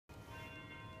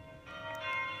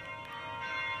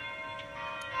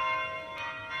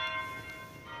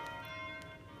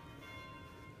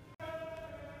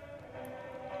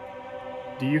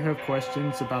Do you have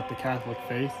questions about the Catholic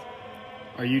faith?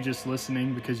 Are you just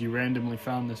listening because you randomly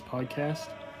found this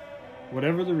podcast?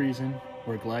 Whatever the reason,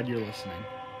 we're glad you're listening.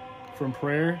 From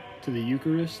prayer to the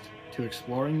Eucharist to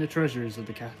exploring the treasures of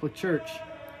the Catholic Church,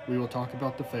 we will talk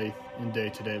about the faith in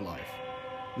day-to-day life.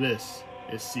 This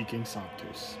is Seeking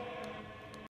Sanctus.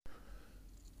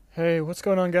 Hey, what's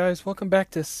going on, guys? Welcome back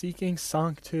to Seeking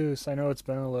Sanctus. I know it's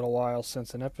been a little while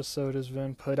since an episode has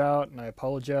been put out, and I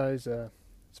apologize.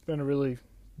 It's been a really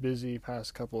busy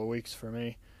past couple of weeks for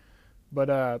me.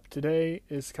 But today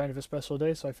is kind of a special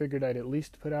day, so I figured I'd at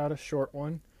least put out a short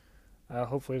one.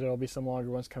 Hopefully there'll be some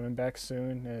longer ones coming back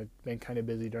soon. I've been kind of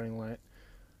busy during Lent.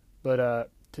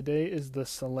 But today is the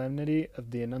Solemnity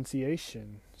of the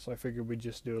Annunciation, so I figured we'd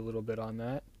just do a little bit on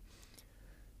that.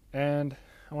 And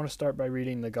I want to start by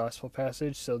reading the Gospel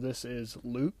passage. So this is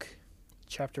Luke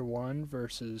chapter 1,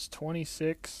 verses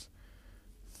 26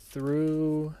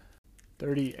 through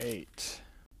 38.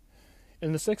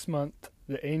 In the 6th month,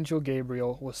 the angel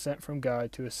Gabriel was sent from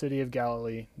God to a city of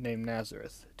Galilee named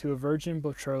Nazareth, to a virgin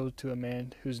betrothed to a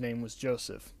man whose name was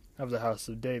Joseph, of the house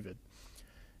of David.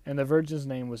 And the virgin's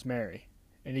name was Mary.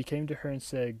 And he came to her and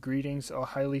said, "Greetings, O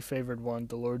highly favored one,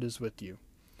 the Lord is with you."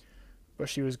 But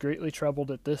she was greatly troubled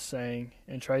at this saying,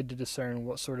 and tried to discern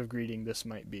what sort of greeting this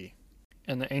might be.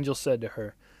 And the angel said to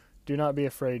her, "Do not be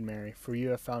afraid, Mary, for you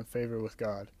have found favor with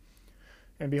God.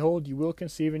 And behold, you will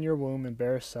conceive in your womb and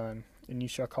bear a son, and you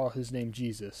shall call his name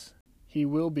Jesus. He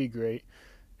will be great,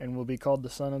 and will be called the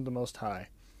Son of the Most High.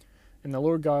 And the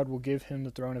Lord God will give him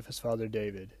the throne of his father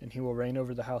David, and he will reign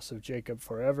over the house of Jacob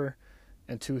forever,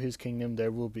 and to his kingdom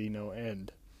there will be no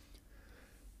end."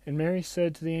 And Mary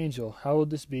said to the angel, "How will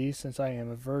this be, since I am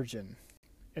a virgin?"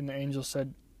 And the angel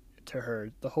said to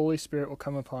her, "The Holy Spirit will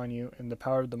come upon you, and the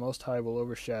power of the Most High will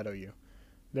overshadow you.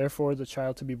 Therefore the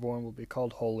child to be born will be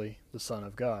called Holy, the Son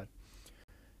of God.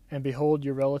 And behold,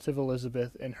 your relative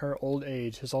Elizabeth, in her old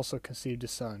age, has also conceived a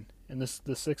son, and this is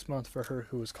the 6th month for her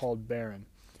who is called barren.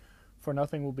 For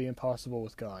nothing will be impossible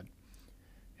with God."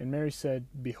 And Mary said,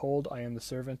 "Behold, I am the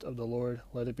servant of the Lord.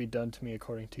 Let it be done to me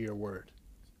according to your word."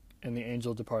 And the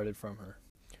angel departed from her.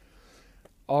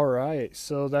 Alright,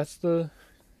 so that's the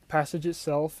passage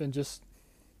itself, and just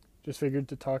figured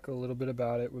to talk a little bit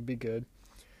about it would be good.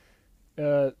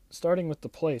 Starting with the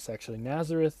place, actually.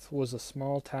 Nazareth was a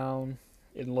small town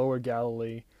in Lower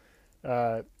Galilee.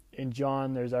 In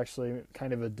John, there's actually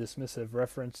kind of a dismissive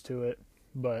reference to it,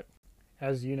 but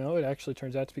as you know, it actually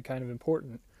turns out to be kind of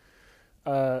important.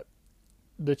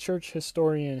 The church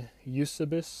historian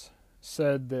Eusebius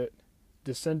said that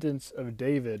descendants of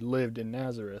David lived in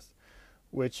Nazareth,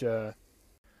 which the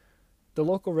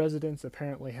local residents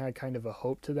apparently had kind of a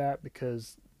hope to that,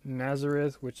 because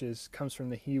Nazareth, which comes from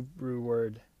the Hebrew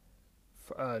word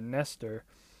Nestor,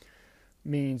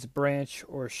 means branch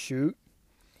or shoot,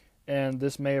 and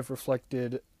this may have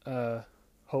reflected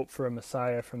hope for a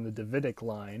Messiah from the Davidic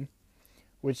line,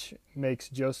 which makes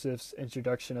Joseph's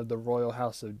introduction of the royal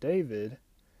house of David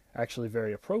actually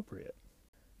very appropriate.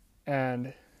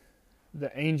 And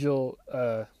the angel's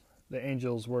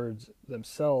words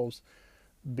themselves,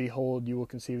 "Behold, you will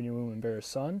conceive in your womb and bear a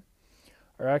son,"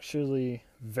 are actually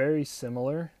very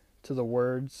similar to the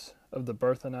words of the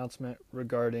birth announcement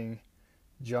regarding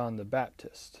John the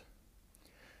Baptist.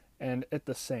 And at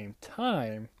the same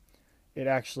time, it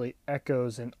actually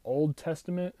echoes an Old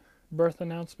Testament birth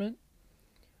announcement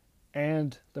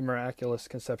and the miraculous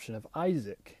conception of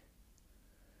Isaac.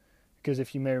 Because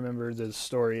if you may remember the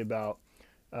story about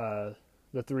the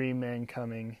 3 men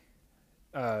coming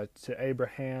to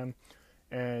Abraham,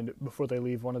 and before they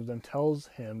leave, one of them tells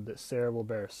him that Sarah will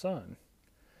bear a son.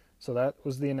 So that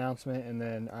was the announcement, and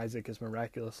then Isaac is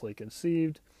miraculously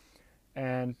conceived,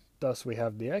 and thus we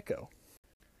have the echo.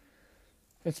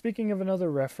 And speaking of another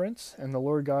reference, "And the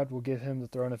Lord God will give him the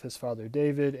throne of his father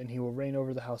David, and he will reign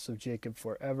over the house of Jacob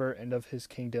forever, and of his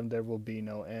kingdom there will be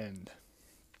no end."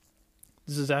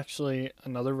 This is actually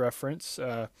another reference.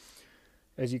 As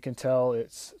you can tell,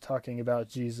 it's talking about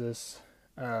Jesus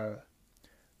as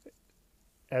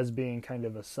being kind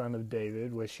of a son of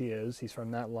David, which he is. He's from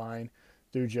that line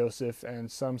through Joseph, and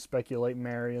some speculate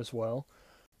Mary as well.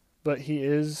 But he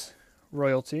is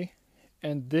royalty,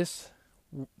 and this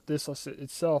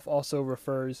itself also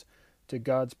refers to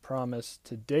God's promise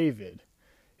to David.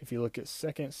 If you look at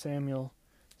 2 Samuel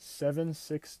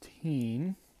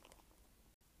 7:16,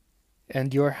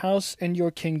 "And your house and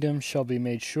your kingdom shall be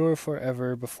made sure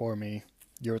forever before me.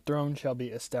 Your throne shall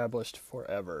be established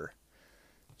forever."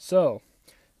 So,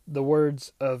 the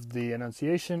words of the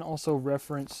Annunciation also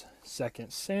reference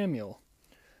 2 Samuel,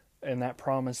 and that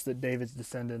promise that David's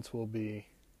descendants will be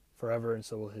forever, and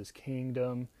so will his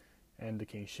kingdom and the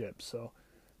kingship. So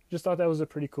just thought that was a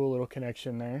pretty cool little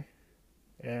connection there.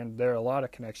 And there are a lot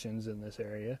of connections in this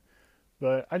area.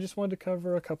 But I just wanted to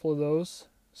cover a couple of those.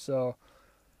 So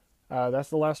that's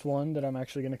the last one that I'm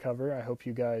actually going to cover. I hope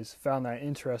you guys found that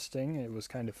interesting. It was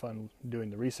kind of fun doing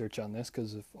the research on this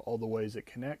because of all the ways it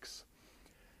connects.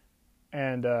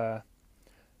 And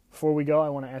before we go, I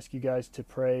want to ask you guys to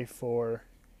pray for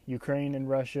Ukraine and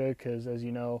Russia because, as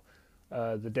you know,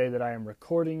 the day that I am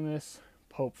recording this,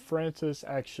 Pope Francis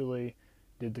actually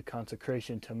did the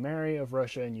consecration to Mary of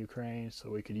Russia and Ukraine, so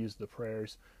we could use the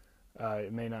prayers.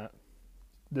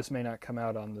 This may not come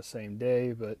out on the same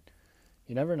day, but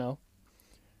you never know.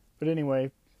 But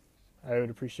anyway, I would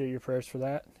appreciate your prayers for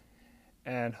that.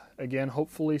 And again,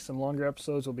 hopefully some longer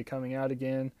episodes will be coming out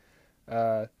again.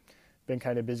 Been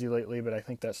kind of busy lately, but I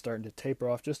think that's starting to taper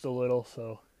off just a little,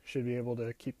 so should be able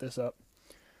to keep this up.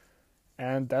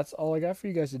 And that's all I got for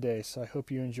you guys today, so I hope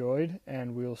you enjoyed,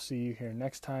 and we'll see you here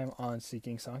next time on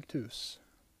Seeking Sanctus.